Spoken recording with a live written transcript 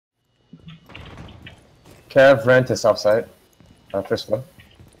Cav ran to south side. First floor.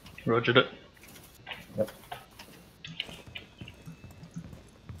 Roger that. Yep.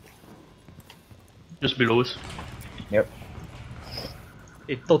 Just below us. Yep.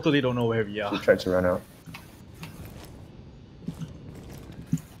 They totally don't know where we are. He tried to run out.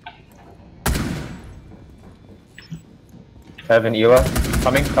 Cav and Ela.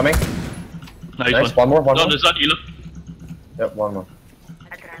 Coming. Nice One more. No, there's not Ela. Yep, one more.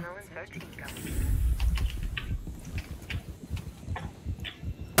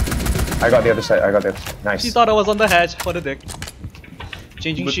 I got the other side. Nice. She thought I was on the hatch for the deck.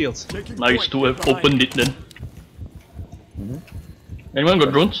 Changing But- shields. Nice to have opened it then. Anyone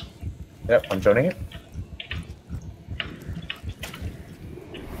got drones? Yep, I'm droning it.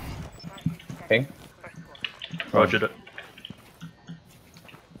 Ping. Roger that.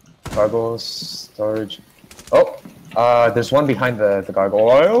 Gargoyles, storage. Oh! There's one behind the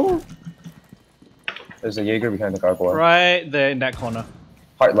gargoyle. There's a Jaeger behind the gargoyle. Right there in that corner.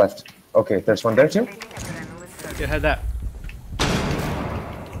 Heart left. Okay, there's one there too. You had that.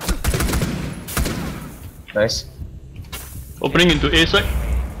 Nice. Opening into A side.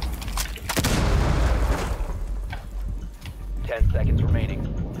 10 seconds remaining.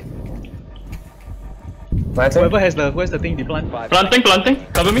 Planting. Where's the thing they plant? Planting.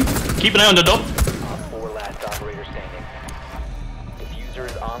 Cover me. Keep an eye on the door. Op 4 last operator standing. Diffuser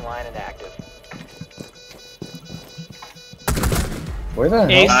is online and active. Where the hell?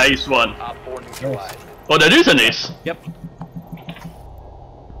 Ace. Nice one. Op 4 neutralized. Oh, that is an ace. Yep.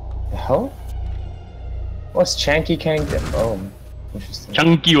 The hell? What's Chanky Kang? Oh, interesting.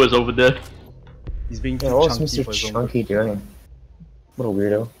 Chunky was over there. He's being too Yeah, what's chunky Mr. for his own Chunky doing? What a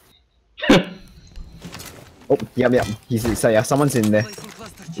weirdo. Oh, yep. He's inside. Yeah, someone's in there.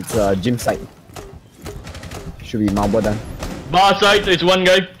 It's gym site. Should be marble done. Bar side, there's one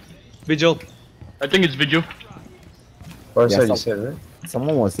guy. Vigil. I think it's Vigil. Or Yeah, side you some- said, right?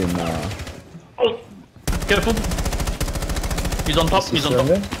 Someone was in. Oh, careful. He's on top. He's on top.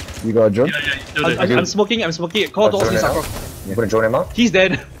 There? You got a drone? Yeah, he's still there. I'm smoking. Call to Drone him Sakura. out? You gonna drone him out? He's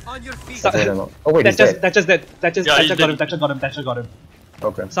dead. Drone him out. Oh wait, he's dead. That's just dead. Thatcher Yeah, he's got dead. him. Thatcher got him.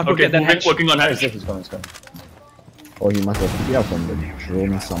 Okay. Sakura Okay, get that moving, hatch. working on He's hatch. gone. Oh, he must have picked it up from the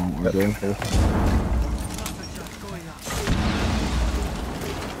drone. Drone post.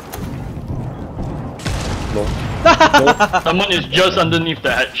 Someone is just underneath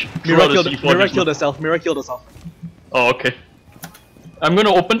the hatch. Mira Throughout the C4 killed just now. herself. Mira killed herself. Oh, okay. I'm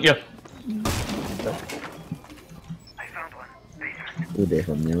gonna open. Yeah. Oh, they have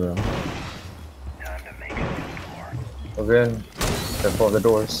a mirror. Again, careful of the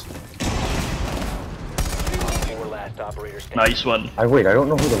doors. Op 4 last operator standing. Nice one. I don't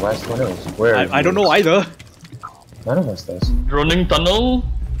know who the last one is. Where? I don't know either. None of us does. Droning tunnel.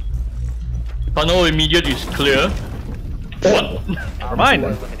 Tunnel immediate is clear. What? Never mind.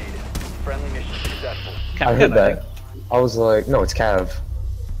 Op 4 eliminated. Friendly mission successful. I heard that. I was like, no, it's Cav.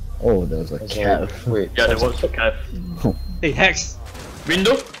 Oh, there was a I was cat. like, wait. Yeah, there was a cat. Hey, Hex.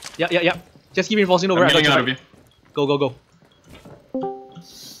 Window. Yeah. Just keep reinforcing over. I'm I got getting you out of back. here. Go.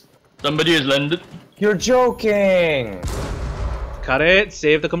 Somebody has landed. You're joking. Cut it.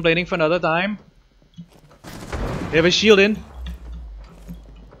 Save the complaining for another time. They have a shield in.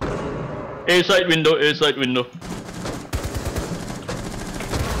 A side window. A side window.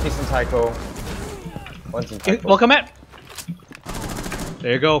 He's in Tycho. One's in Tycho. Welcome, Matt.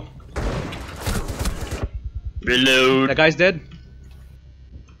 There you go. Reload. That guy's dead.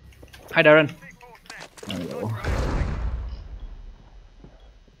 Hi, Darren. Hello.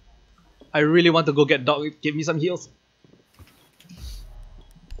 I really want to go get dog. Give me some heals.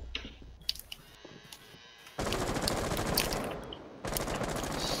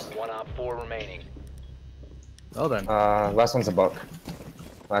 One Op 4 remaining. Well then. Last one's a buck.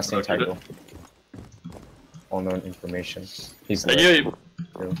 Last name Okay. Tycho. All known information. He's I there. hear you.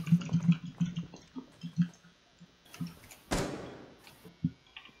 too.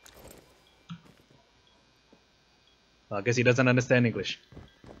 I guess he doesn't understand English.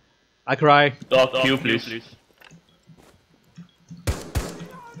 I cry. Talk you, please.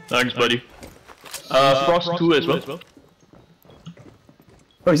 Thanks, buddy. Frost 2 as well.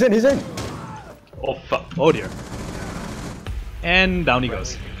 Oh, he's in. Oh, fuck. Oh dear. And down he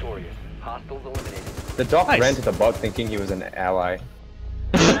goes. Victorious. Hostiles eliminated. The doc Nice. ran to the bug thinking he was an ally.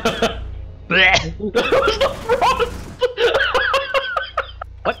 That was the Frost!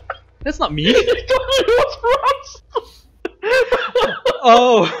 What? That's not me. He told me it was Frost!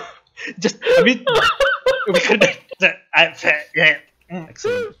 Oh, just I mean, we could. Yeah.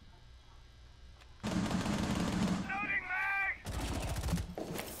 Excellent.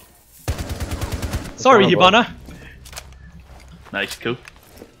 Sorry, Horrible. Hibana. Nice kill.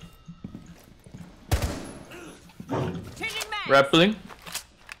 Rappelling.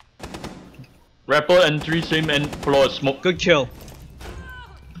 Rappel entry, same end floor smoke. Good kill.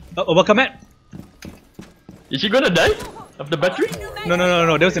 Welcome at. Is he gonna die? Of the battery? No,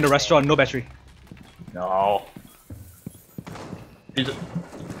 that was in the restaurant, no battery. No. Is it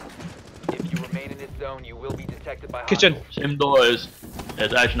If you remain in this zone, you will be detected by Kitchen. same door as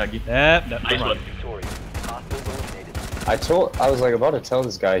Ash Nagi? Yep, Nice one. hostiles. Victorious. Hostiles eliminated. I was like about to tell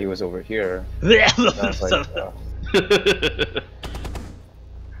this guy he was over here. And I was like,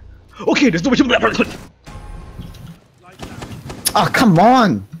 Okay, there's no way to. Oh, come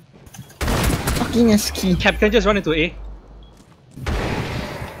on! Fucking S key. Cap can just run into A.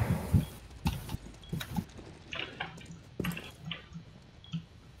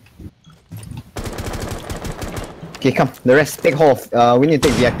 Okay, come. The rest, take hold of. We need to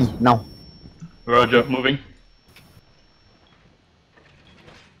take VIP now. Roger, moving.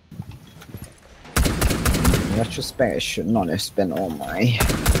 In retrospect, I should not have spent all my.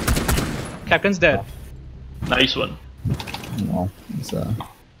 Captain's dead. Nice one. No, it's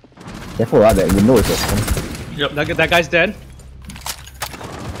careful, that window is open. Yep. That guy's dead.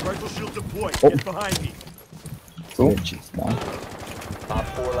 Rifle shield deployed. Oh. Get behind me. Oh, jeez, man. Op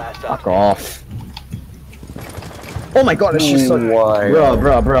 4 last Fuck stop. off. Oh my god, that shit's so. why?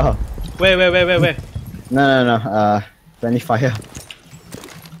 Bruh. Wait. No. Friendly fire.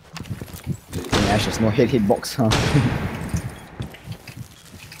 Ash, there's no hitbox, huh?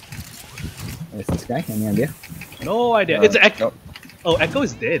 Where's this guy? Any idea? No idea. It's Echo. Nope. Oh, Echo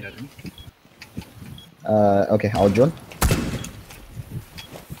is dead, I think. Okay, I'll join.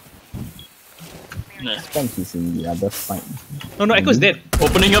 Nah. Think he's in the other side. No, Echo's dead.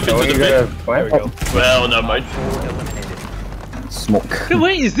 Opening up Oh, into you the gotta bed. find. There we go. Well, never mind. 4 eliminated. Smoke. Wait,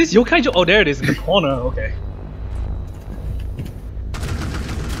 where is this yokai? Oh, there it is in the corner. Okay.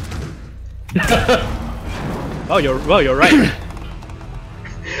 Oh, you're right.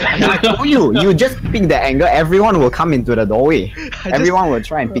 I told you, you just pick the angle, everyone will come into the doorway. Everyone will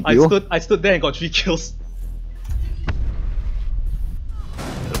try and pick you. I stood there and got 3 kills.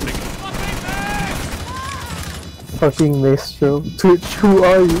 Fucking Maestro. Twitch, who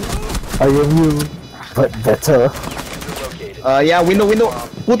are you? I am you, but better. Located. Yeah, window.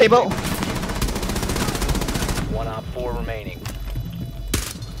 Pool table. 1 Op 4 remaining.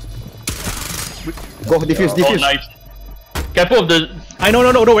 Go, defuse. Oh, nice. Careful of the. No,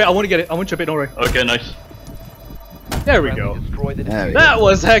 wait, I want to get it. I want to trip it, don't worry. Okay, nice. There we Friendly go. destroy the There we diffuser. go. That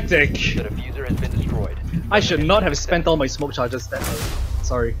was hectic. The diffuser has been destroyed. I should not have spent all my smoke charges that way.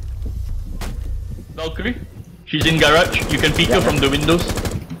 Sorry. Valkyrie. She's in garage. You can peek her from the windows.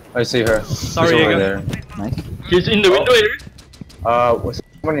 I see her. Sorry, She's over Jaeger. there. Nice. She's in the window area. Was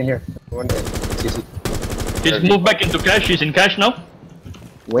someone in here? One in CC. She's moved back into cash. She's in cash now.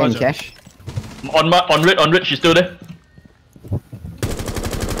 Where in Roger. cash? On red. She's still there.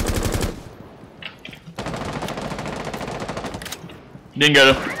 Didn't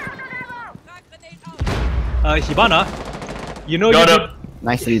get her. Hibana, you know Got you her.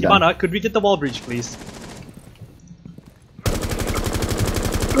 Nicely could, done. Hibana, could we get the wall bridge, please?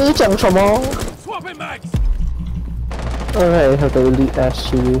 你讲什么 Swapping mags. Alright, I have the elite ass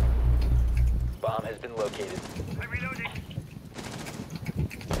shield. Bomb has been located.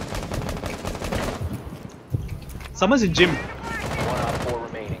 Someone's in gym. 1 Op 4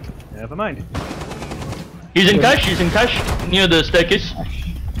 remaining. Never mind. He's in cash. He's in cash near the staircase.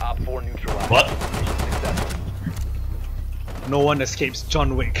 Op 4 neutralized. What? Successful. No one escapes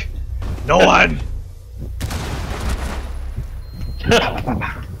John Wick. No one!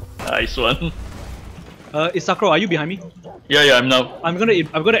 Nice one. Isakro, are you behind me? Yeah, I'm now. I'm gonna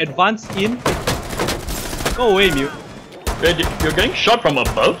advance in. Go away, mute. Wait, you're getting shot from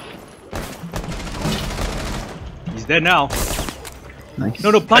above? He's dead now. Nice.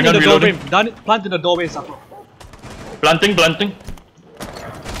 No, plant in Hang the on, doorway. reloading. Plant in the doorway, Isakro. Planting.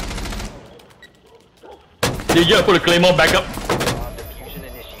 DJ, put a claymore back up. Bomb diffusion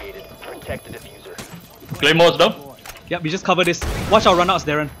initiated. Protect the diffuser. Claymore's down. Yep, we just cover this. Watch our runouts,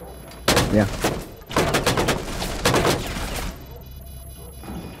 Darren. Yeah.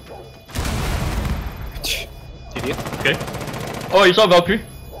 Idiot. Okay. Oh, you saw Valkyrie?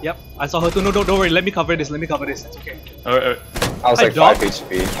 Yep, I saw her too. No, don't worry. Let me cover this. It's okay. Alright. I was Hi, like dog. 5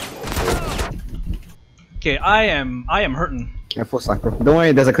 HP. Okay, I am hurting. Careful, Sakura. Don't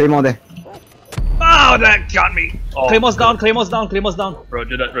worry, there's a claymore there. Oh, that got me. Oh, Claymore's down. Claymore's down.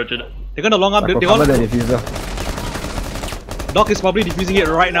 Roger that. They're gonna long up. Sakura, They're cover gonna. the diffuser. Doc is probably defusing it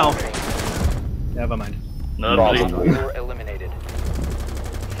right now. Never mind. No, Wrong. please. Op 4 eliminated.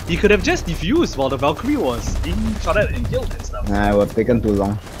 He could have just defused while the Valkyrie was being shot at and killed and stuff. Nah, it would have taken too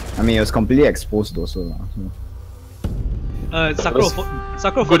long. I mean, it was completely exposed also.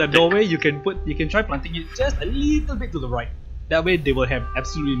 Sakura, for that doorway, you can try planting it just a little bit to the right. That way, they will have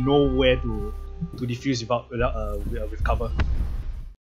absolutely nowhere to defuse with cover.